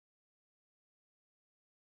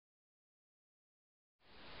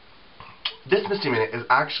This Misty Minute is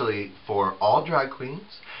actually for all drag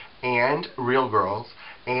queens and real girls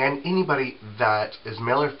and anybody that is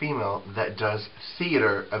male or female that does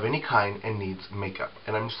theater of any kind and needs makeup.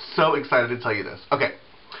 And I'm so excited to tell you this. Okay,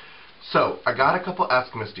 so I got a couple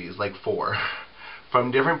Ask Misties, like 4,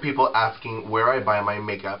 from different people asking where I buy my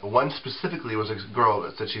makeup. One specifically was a girl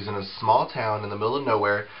that said she's in a small town in the middle of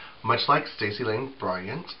nowhere, much like Stacey Lane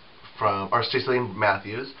Bryant or Stacey Lane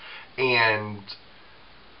Matthews, and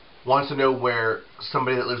wants to know where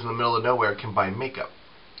somebody that lives in the middle of nowhere can buy makeup.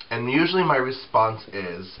 And usually my response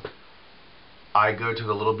is, I go to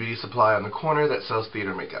the little beauty supply on the corner that sells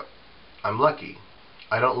theater makeup. I'm lucky.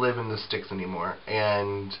 I don't live in the sticks anymore.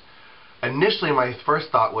 And initially my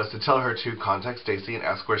first thought was to tell her to contact Stacey and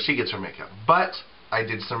ask where she gets her makeup. But I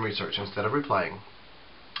did some research instead of replying.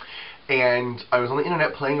 And I was on the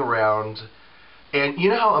internet playing around. And you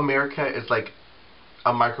know how America is like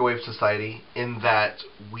a microwave society, in that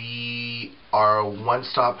we are a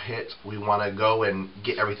one-stop hit. We want to go and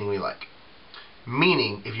get everything we like.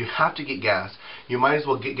 Meaning, if you have to get gas, you might as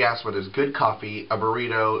well get gas where there's good coffee, a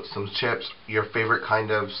burrito, some chips, your favorite kind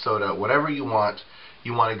of soda, whatever you want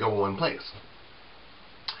to go in one place.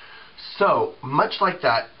 So, much like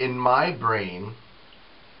that, in my brain,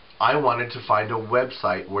 I wanted to find a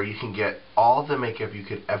website where you can get all the makeup you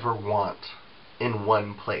could ever want in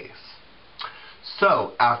one place.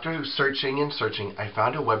 So, after searching and searching, I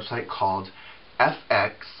found a website called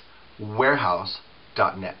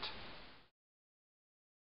fxwarehouse.net.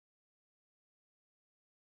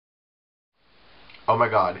 Oh my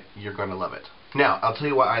god, you're going to love it. Now, I'll tell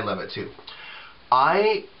you why I love it too.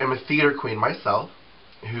 I am a theater queen myself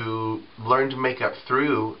who learned makeup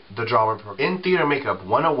through the drama program. In Theater Makeup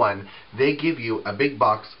 101, they give you a big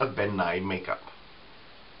box of Ben Nye makeup.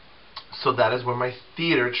 So that is where my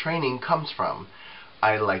theater training comes from.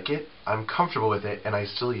 I like it, I'm comfortable with it, and I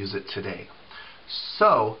still use it today.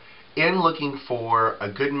 So, in looking for a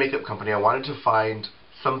good makeup company, I wanted to find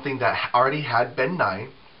something that already had Ben Nye,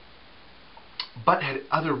 but had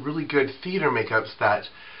other really good theater makeups that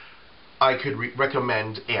I could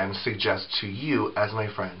recommend and suggest to you as my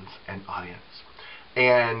friends and audience.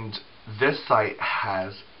 And this site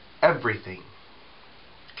has everything.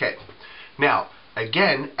 Okay, now,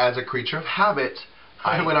 again, as a creature of habit,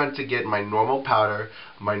 I went on to get my normal powder,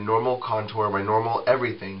 my normal contour, my normal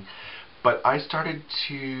everything, but I started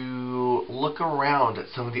to look around at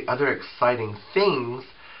some of the other exciting things,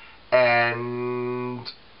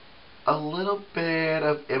 and a little bit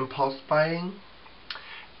of impulse buying.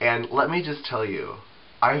 And let me just tell you,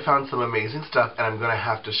 I found some amazing stuff, and I'm going to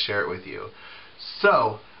have to share it with you.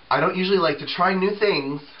 So, I don't usually like to try new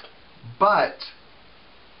things, but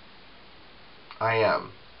I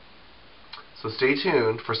am. So stay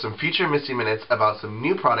tuned for some future Misty Minutes about some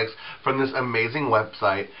new products from this amazing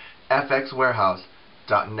website,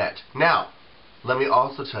 fxwarehouse.net. Now, let me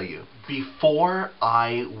also tell you, before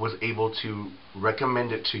I was able to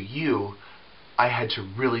recommend it to you, I had to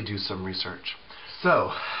really do some research.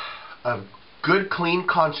 So, of good clean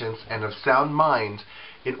conscience and of sound mind,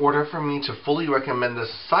 in order for me to fully recommend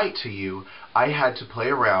this site to you, I had to play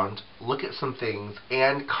around, look at some things,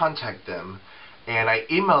 and contact them. And I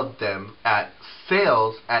emailed them at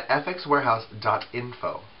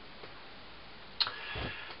sales@fxwarehouse.info.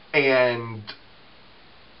 And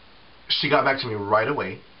she got back to me right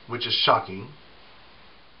away, which is shocking.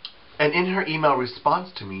 And in her email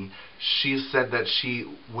response to me, she said that she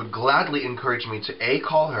would gladly encourage me to A,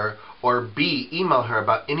 call her, or B, email her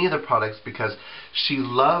about any of the products, because she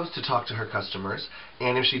loves to talk to her customers,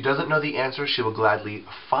 and if she doesn't know the answer, she will gladly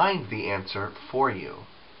find the answer for you.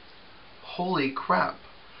 Holy crap.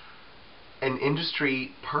 An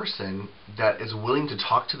industry person that is willing to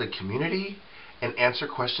talk to the community and answer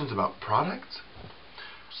questions about products?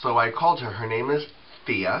 So I called her. Her name is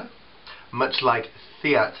Thea, much like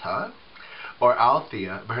theater or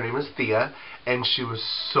Althea, but her name is Thea, and she was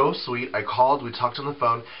so sweet. I called, we talked on the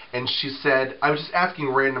phone, and she said, I was just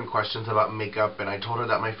asking random questions about makeup, and I told her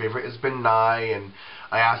that my favorite is Ben Nye, and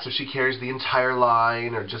I asked if she carries the entire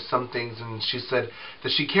line or just some things, and she said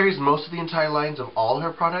that she carries most of the entire lines of all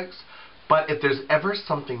her products, but if there's ever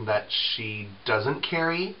something that she doesn't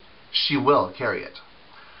carry, she will carry it.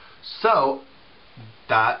 So,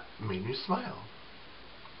 that made me smile.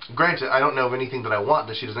 Granted, I don't know of anything that I want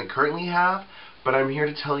that she doesn't currently have, but I'm here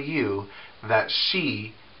to tell you that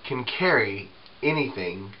she can carry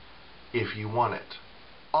anything if you want it.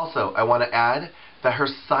 Also, I want to add that her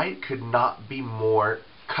site could not be more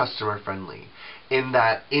customer friendly, in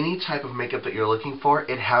that any type of makeup that you're looking for,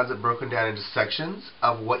 it has it broken down into sections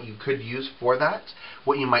of what you could use for that,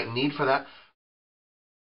 what you might need for that.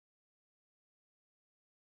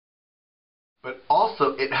 But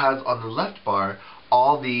also it has on the left bar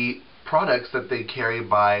all the products that they carry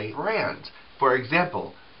by brand. For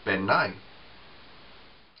example, Ben Nye.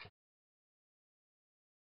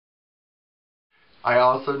 I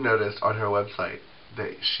also noticed on her website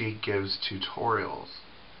that she gives tutorials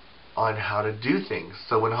on how to do things.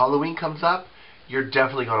 So when Halloween comes up, you're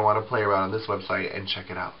definitely going to want to play around on this website and check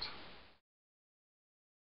it out.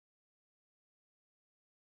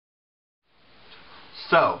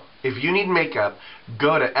 So, if you need makeup,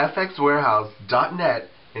 go to fxwarehouse.net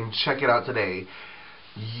and check it out today.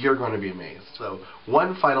 You're going to be amazed. So,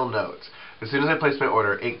 one final note. As soon as I placed my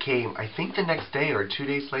order, it came, I think the next day or 2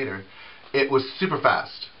 days later. It was super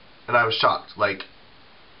fast. And I was shocked. Like,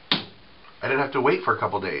 I didn't have to wait for a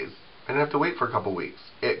couple days. I didn't have to wait for a couple weeks.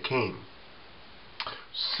 It came.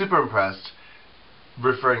 Super impressed.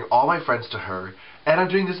 Referring all my friends to her. And I'm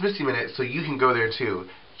doing this Misty Minute so you can go there too.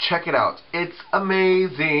 Check it out. It's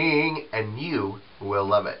amazing. And you will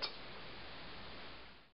love it.